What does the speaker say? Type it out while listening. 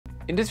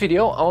In this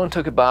video, I want to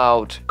talk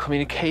about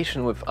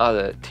communication with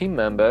other team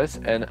members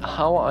and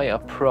how I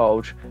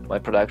approach my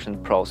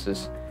production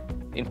process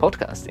in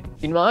podcasting.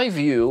 In my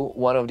view,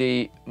 one of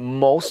the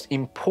most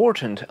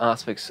important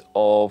aspects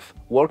of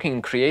working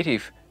in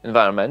creative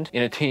environment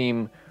in a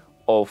team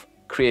of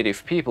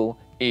creative people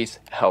is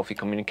healthy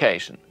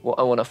communication. What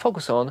I want to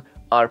focus on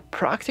are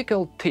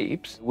practical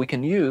tips we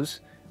can use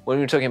when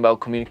we're talking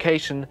about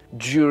communication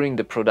during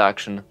the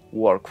production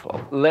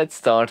workflow. Let's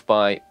start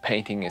by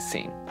painting a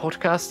scene.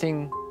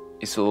 Podcasting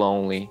is a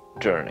lonely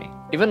journey.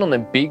 Even on the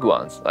big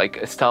ones, like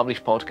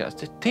established podcasts,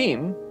 the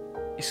team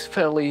is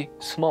fairly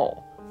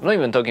small. I'm not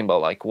even talking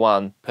about like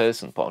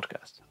one-person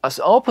podcast. As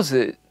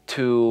opposite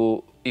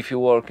to if you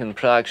work in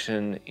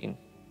production in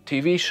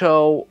TV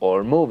show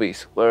or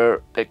movies,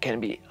 where there can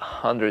be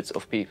hundreds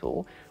of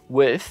people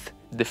with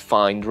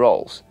defined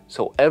roles.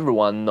 So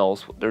everyone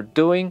knows what they're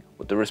doing,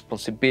 what the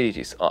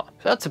responsibilities are.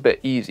 So that's a bit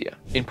easier.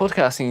 In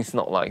podcasting, it's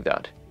not like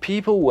that.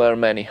 People wear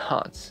many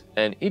hats,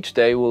 and each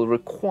day will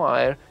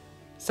require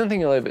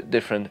something a little bit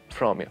different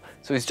from you.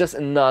 So it's just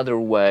another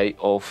way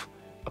of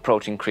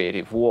approaching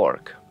creative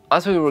work.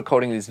 As we were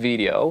recording this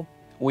video,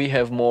 we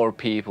have more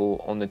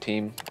people on the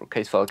team for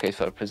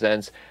CaseFile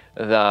Presents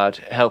that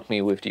help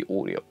me with the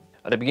audio.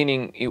 At the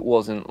beginning, it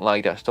wasn't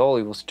like that at all,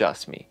 it was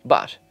just me.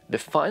 But the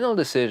final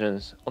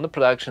decisions on the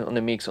production, on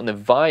the mix, on the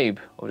vibe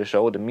of the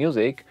show, the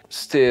music,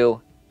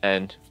 still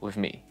end with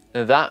me.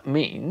 And that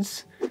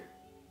means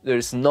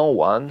there's no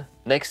one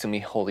next to me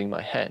holding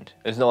my hand.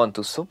 There's no one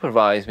to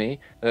supervise me.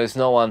 There's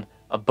no one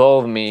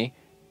above me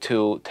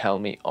to tell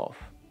me off,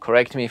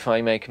 correct me if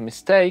I make a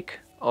mistake,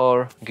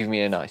 or give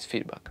me a nice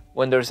feedback.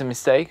 When there's a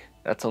mistake,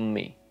 that's on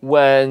me.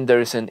 When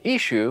there's an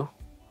issue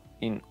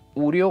in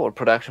audio or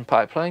production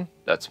pipeline,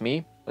 that's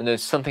me. When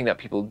there's something that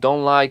people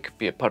don't like,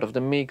 be a part of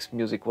the mix,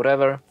 music,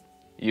 whatever,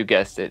 you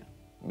guessed it,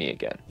 me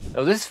again.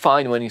 Now this is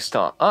fine when you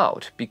start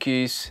out,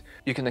 because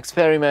you can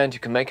experiment, you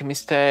can make a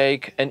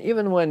mistake, and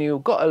even when you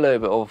got a little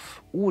bit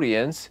of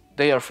audience,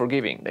 they are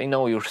forgiving. They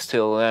know you're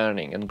still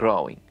learning and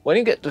growing. When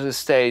you get to the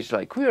stage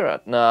like we're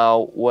at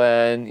now,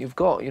 when you've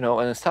got,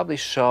 an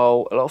established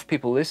show, a lot of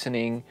people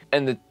listening,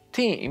 and the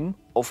team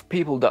of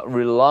people that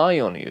rely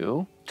on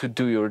you to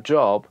do your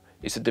job,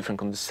 is a different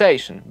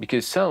conversation,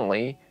 because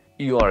suddenly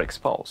you are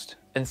exposed.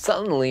 And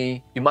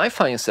suddenly you might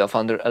find yourself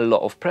under a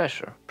lot of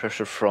pressure.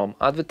 Pressure from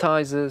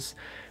advertisers,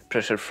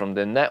 pressure from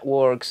the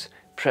networks,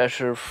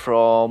 pressure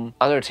from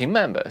other team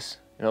members,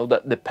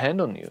 that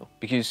depend on you.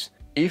 Because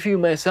if you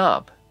mess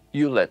up,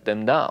 you let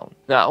them down.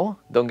 Now,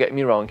 don't get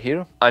me wrong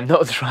here. I'm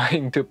not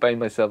trying to paint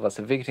myself as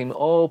a victim.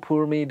 Oh,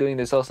 poor me doing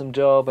this awesome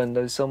job and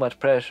there's so much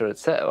pressure,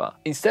 etc.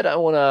 Instead, I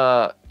want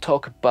to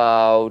talk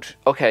about,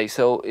 okay,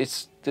 so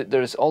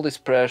there's all this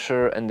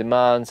pressure and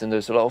demands, and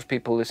there's a lot of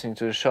people listening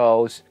to the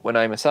shows. When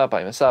I mess up,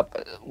 I mess up.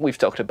 We've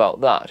talked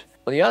about that.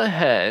 On the other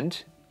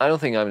hand, I don't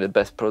think I'm the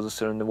best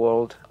producer in the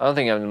world. I don't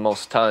think I'm the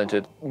most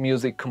talented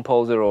music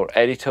composer or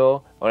editor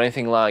or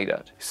anything like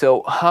that.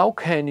 So how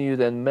can you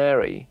then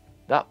marry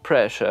that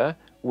pressure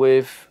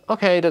with,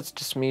 okay, that's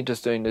just me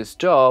just doing this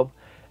job,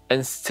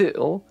 and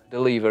still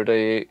deliver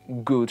the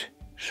good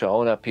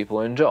show that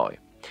people enjoy?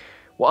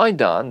 What I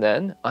done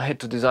then, I had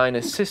to design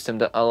a system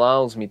that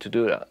allows me to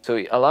do that. So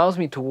it allows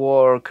me to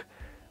work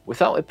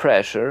without a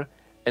pressure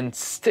and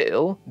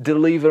still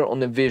deliver on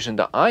the vision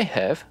that I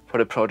have for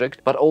the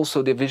project, but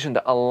also the vision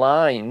that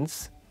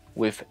aligns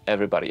with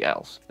everybody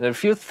else. There are a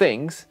few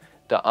things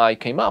that I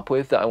came up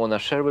with that I want to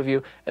share with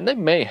you, and they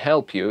may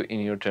help you in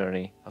your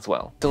journey as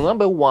well. So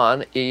number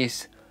one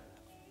is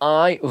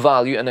I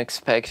value and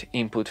expect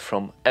input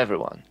from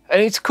everyone.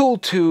 And it's cool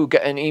to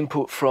get an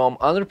input from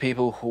other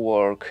people who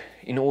work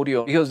in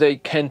audio, because they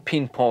can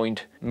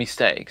pinpoint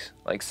mistakes,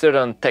 like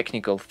certain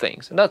technical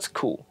things, and that's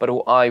cool. But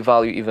what I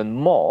value even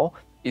more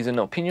is an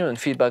opinion and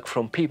feedback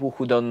from people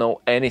who don't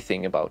know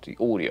anything about the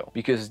audio,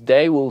 because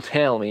they will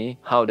tell me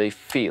how they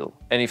feel.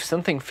 And if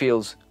something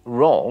feels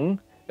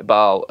wrong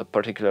about a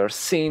particular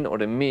scene or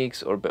the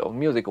mix or bit of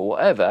music or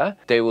whatever,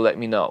 they will let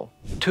me know.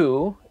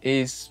 Two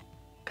is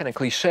kind of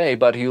cliche,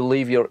 but you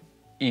leave your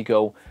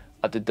ego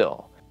at the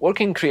door.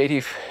 Working in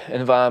creative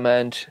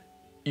environment,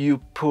 you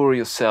pour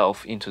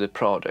yourself into the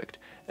project.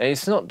 And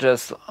it's not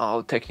just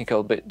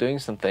technical bit doing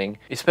something,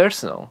 it's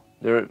personal.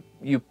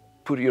 You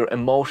put your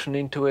emotion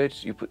into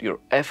it, you put your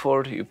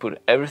effort, you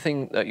put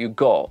everything that you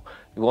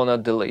want to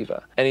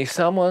deliver. And if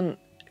someone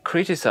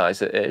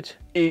criticizes it,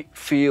 it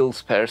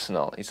feels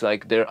personal. It's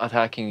like they're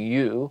attacking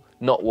you,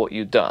 not what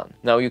you've done.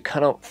 Now, you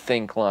cannot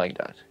think like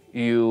that.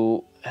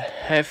 You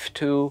have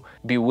to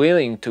be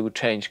willing to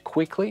change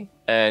quickly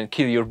and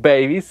kill your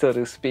baby, so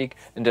to speak,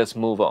 and just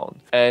move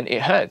on. And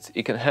it hurts,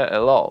 it can hurt a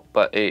lot,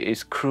 but it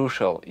is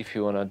crucial if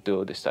you want to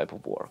do this type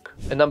of work.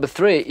 And number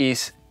three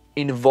is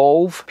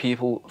involve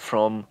people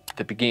from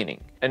the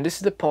beginning. And this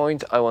is the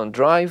point I want to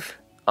drive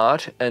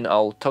at, and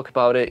I'll talk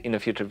about it in a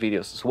future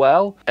videos as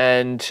well.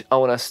 And I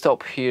want to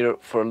stop here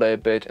for a little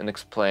bit and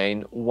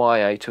explain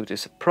why I took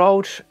this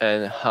approach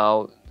and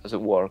how does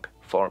it work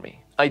for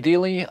me.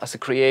 Ideally, as a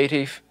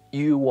creative,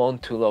 you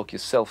want to lock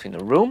yourself in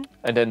a room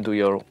and then do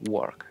your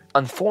work.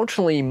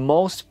 Unfortunately,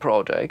 most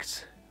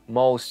projects,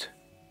 most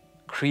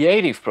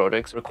creative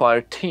projects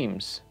require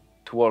teams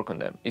to work on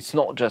them. It's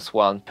not just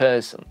one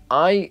person.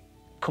 I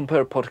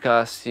compare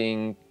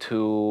podcasting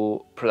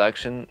to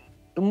production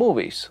in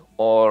movies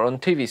or on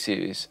TV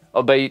series,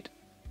 albeit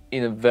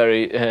in a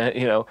very,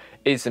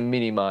 it's a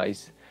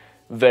minimized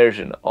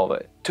version of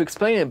it. To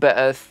explain it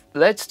better,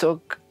 let's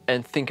talk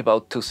and think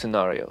about two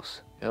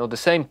scenarios. The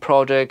same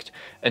project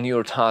and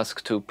you're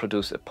tasked to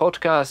produce a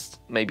podcast,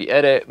 maybe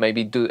edit,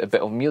 maybe do a bit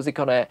of music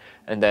on it,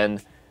 and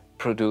then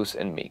produce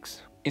and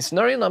mix. In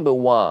scenario number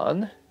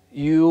one,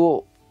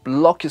 you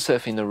lock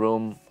yourself in a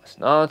room as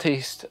an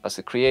artist, as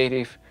a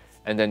creative,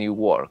 and then you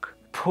work.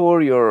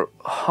 Pour your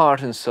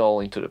heart and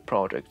soul into the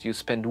project. You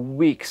spend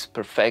weeks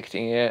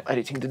perfecting it,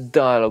 editing the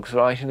dialogues,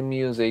 writing the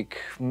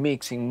music,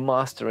 mixing,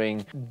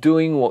 mastering,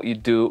 doing what you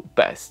do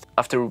best.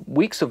 After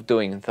weeks of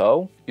doing it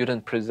though, you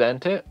then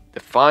present it, the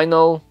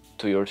final,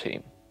 to your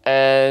team.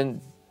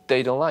 And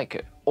they don't like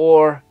it.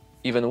 Or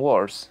even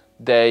worse,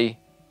 they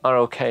are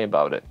okay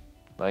about it.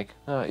 Like,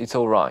 it's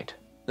alright.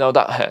 Now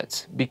that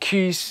hurts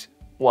because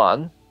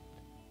one,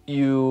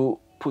 you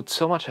put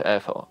so much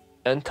effort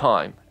and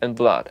time and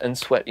blood and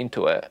sweat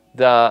into it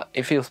that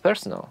it feels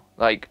personal,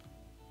 like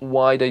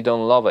why they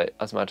don't love it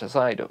as much as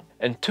I do.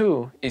 And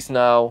two is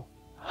now,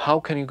 how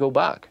can you go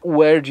back?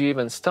 Where do you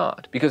even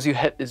start? Because you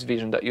had this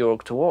vision that you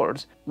work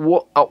towards.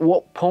 At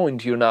what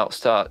point you now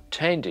start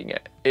changing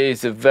it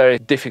is a very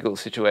difficult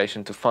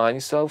situation to find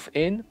yourself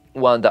in,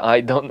 one that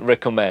I don't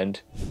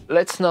recommend.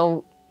 Let's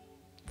now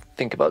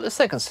think about the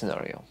second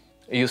scenario.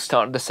 You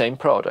start the same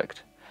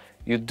project.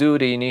 You do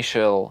the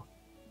initial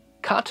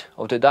cut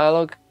of the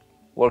dialogue,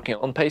 working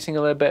on pacing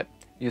a little bit,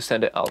 you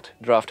send it out,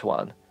 draft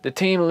one. The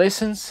team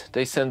listens,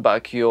 they send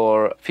back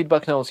your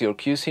feedback notes, your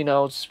QC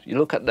notes, you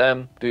look at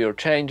them, do your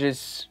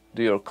changes,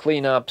 do your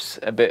cleanups,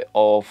 a bit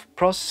of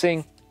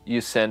processing,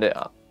 you send it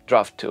out,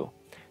 draft two.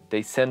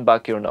 They send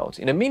back your notes.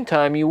 In the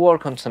meantime, you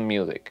work on some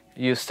music.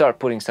 You start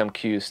putting some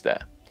cues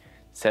there.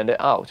 Send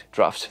it out,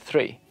 draft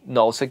three.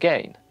 Notes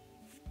again.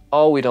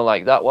 Oh, we don't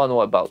like that one,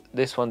 what about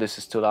this one, this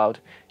is too loud.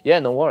 Yeah,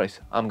 no worries,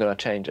 I'm gonna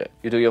change it.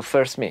 You do your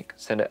first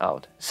mix, send it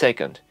out.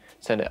 Second,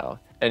 send it out,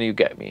 and you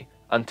get me,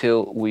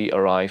 until we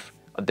arrive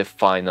at the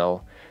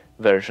final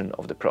version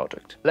of the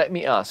project. Let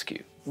me ask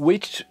you,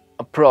 which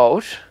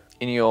approach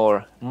in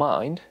your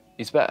mind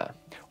is better?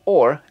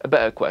 Or a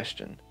better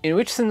question, in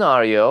which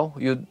scenario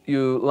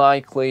you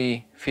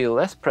likely feel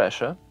less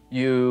pressure,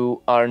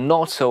 you are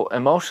not so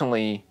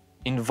emotionally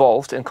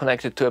involved and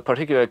connected to a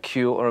particular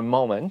cue or a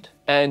moment,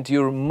 and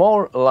you're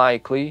more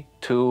likely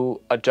to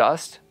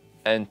adjust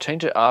and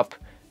change it up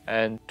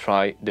and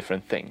try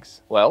different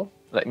things? Well,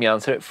 let me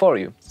answer it for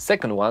you.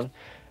 Second one,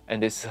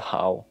 and this is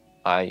how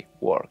I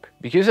work.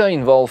 Because I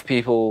involve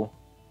people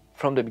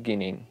from the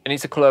beginning, and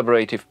it's a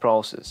collaborative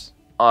process.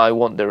 I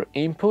want their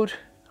input,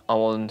 I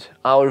want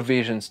our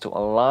visions to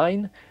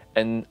align,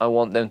 and I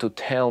want them to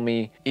tell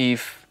me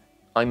if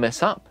I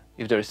mess up,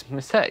 if there's a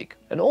mistake.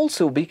 And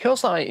also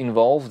because I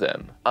involve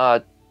them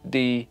at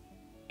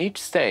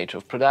each stage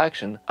of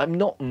production, I'm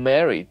not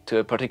married to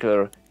a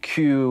particular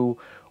cue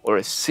or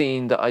a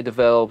scene that I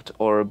developed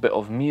or a bit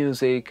of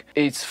music.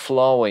 It's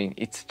flowing,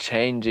 it's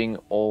changing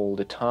all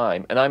the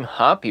time, and I'm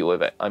happy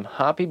with it. I'm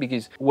happy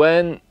because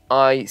when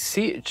I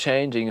see it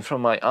changing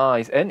from my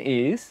eyes and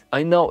ears,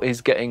 I know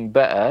it's getting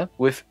better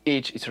with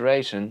each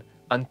iteration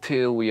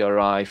until we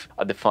arrive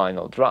at the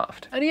final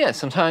draft. And yeah,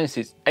 sometimes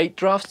it's 8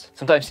 drafts,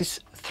 sometimes it's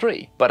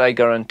 3, but I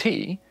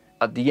guarantee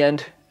at the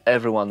end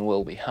everyone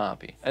will be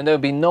happy. And there'll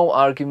be no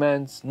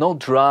arguments, no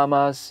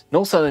dramas,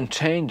 no sudden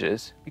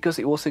changes, because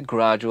it was a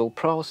gradual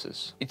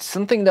process. It's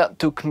something that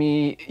took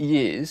me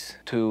years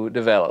to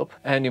develop,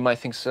 and you might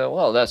think, so,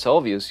 well, that's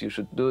obvious, you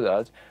should do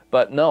that.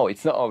 But no,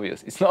 it's not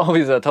obvious. It's not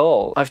obvious at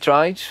all. I've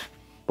tried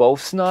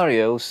both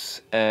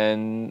scenarios,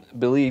 and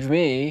believe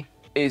me,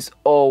 it's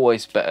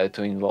always better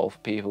to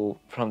involve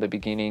people from the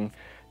beginning,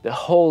 the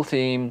whole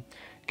team.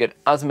 Get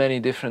as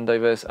many different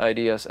diverse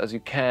ideas as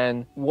you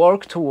can,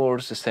 work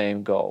towards the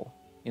same goal,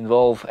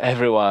 involve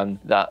everyone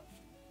that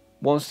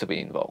wants to be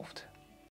involved.